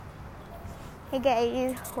Hey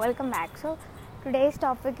guys, welcome back. So today's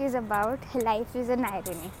topic is about life is an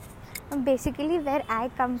irony. Basically, where I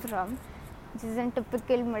come from, which is a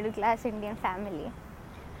typical middle class Indian family,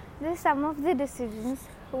 there's some of the decisions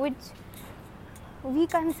which we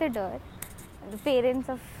consider, the parents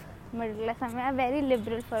of middle class family are very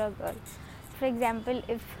liberal for a girl. For example,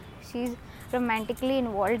 if she's romantically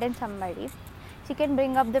involved in somebody, she can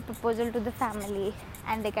bring up the proposal to the family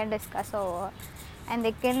and they can discuss over, and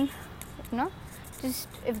they can, just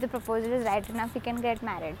if the proposal is right enough, we can get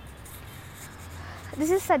married.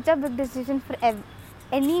 This is such a big decision for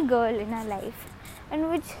any girl in her life,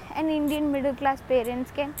 and which an Indian middle class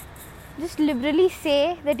parents can just liberally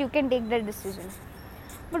say that you can take that decision.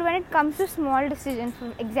 But when it comes to small decisions,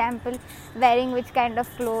 for example, wearing which kind of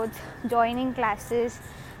clothes, joining classes,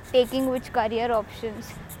 taking which career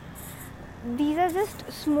options, these are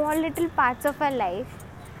just small little parts of our life,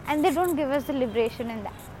 and they don't give us the liberation in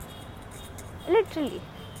that. Literally,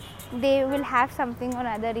 they will have something or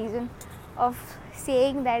other reason of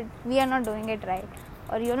saying that we are not doing it right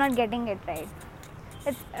or you're not getting it right.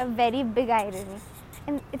 It's a very big irony,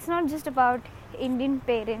 and it's not just about Indian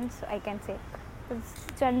parents, I can say. It's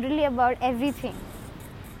generally about everything.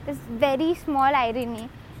 There's very small irony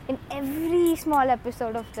in every small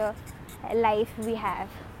episode of the life we have.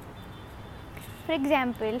 For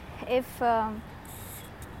example, I'll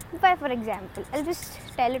just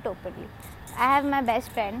tell it openly. I have my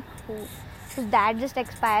best friend whose dad just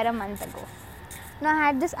expired a month ago. Now I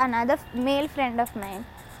had this another male friend of mine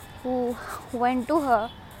who went to her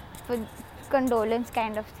for condolence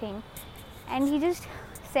kind of thing, and he just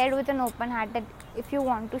said with an open heart that if you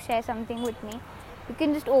want to share something with me, you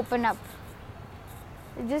can just open up.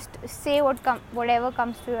 Just say whatever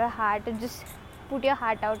comes to your heart, and just put your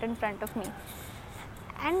heart out in front of me.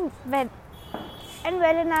 And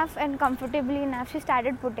well enough and comfortably enough, she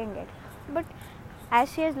started putting it. But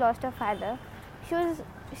as she has lost her father, she was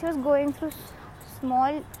going through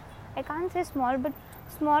small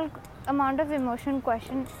amount of emotion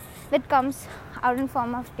question that comes out in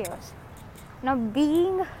form of tears. Now,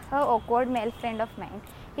 being an awkward male friend of mine,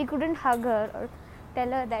 he couldn't hug her or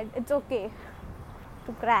tell her that it's okay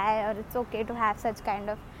to cry or it's okay to have such kind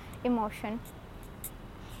of emotion.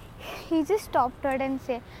 He just stopped her and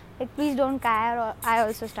said, like, please don't cry, or I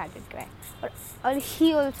also started crying, or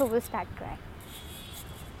he also will start crying.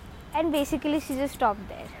 And basically she just stopped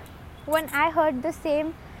there. When I heard the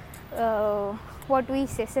same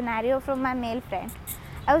scenario from my male friend,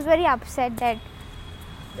 I was very upset that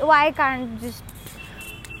why can't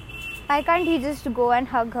he just go and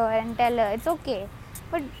hug her and tell her it's okay.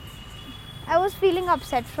 But I was feeling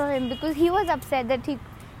upset for him because he was upset that he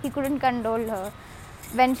couldn't condole her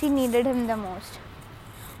when she needed him the most.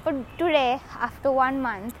 But today, after 1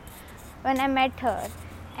 month, when I met her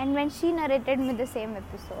and when she narrated me the same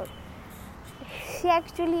episode, she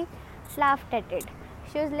actually laughed at it.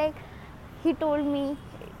 She was like, he told me,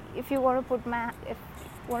 if you want to put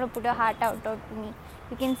your heart out to me,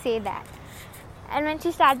 you can say that. And when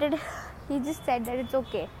she started, he just said that it's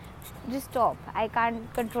okay, just stop, I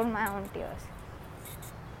can't control my own tears.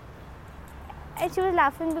 And she was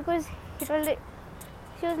laughing because she was like,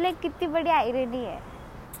 कितनी बड़ी irony है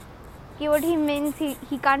कि what he means,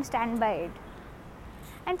 he can't stand by it.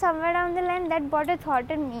 And somewhere down the line, that brought a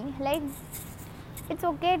thought in me, like, it's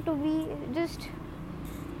okay to be just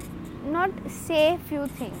not say few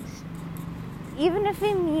things, even if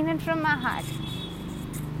we mean it from our heart.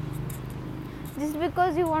 Just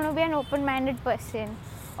because you want to be an open-minded person,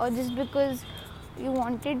 or just because you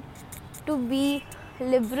wanted to be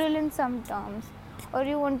liberal in some terms, or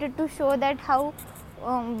you wanted to show that how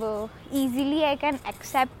easily I can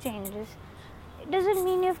accept changes, it doesn't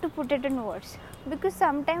mean you have to put it in words. Because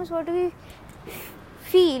sometimes what we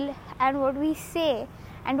feel and what we say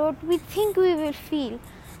and what we think we will feel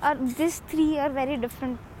these three are very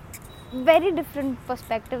different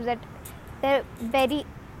perspectives at their very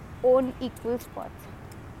own equal spots.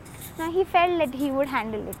 Now he felt that he would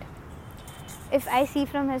handle it. If I see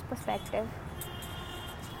from his perspective,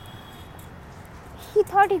 he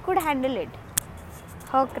thought he could handle it.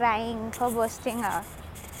 Her crying, her bursting out.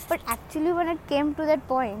 But actually when it came to that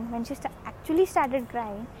point, when she actually started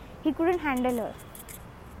crying, he couldn't handle her.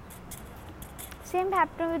 Same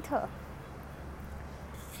happened with her.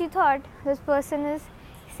 She thought, this person is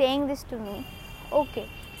saying this to me, okay,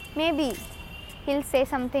 maybe he'll say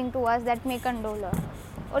something to us that may condole her,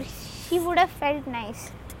 or she would have felt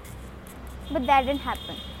nice. But that didn't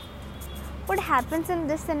happen. What happens in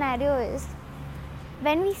this scenario is,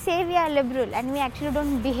 when we say we are liberal and we actually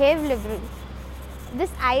don't behave liberal,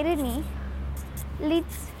 this irony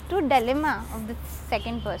leads to a dilemma of the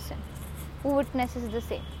second person. who witnesses the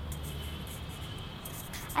same.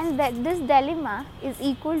 And that this dilemma is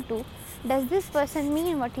equal to, does this person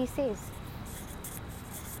mean what he says?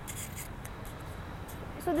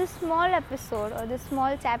 So this small episode or this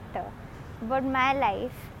small chapter about my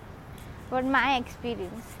life, about my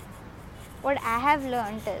experience, what I have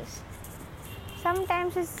learned is,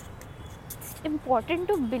 sometimes it's important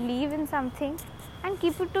to believe in something and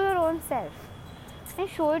keep it to your own self and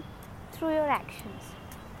show it through your actions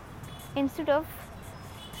instead of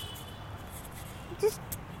just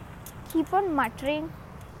keep on muttering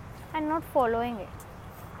and not following it.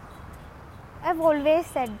 I've always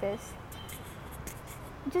said this.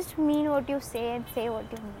 Just mean what you say and say what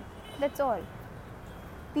you mean. That's all.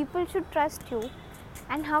 People should trust you.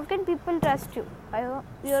 And how can people trust you? By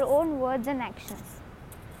your own words and actions.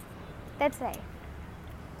 That's right.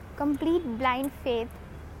 Complete blind faith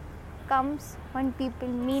comes when people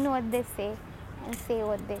mean what they say and say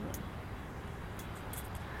what they mean.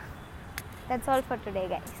 That's all for today,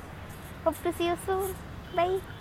 guys. Hope to see you soon. Bye.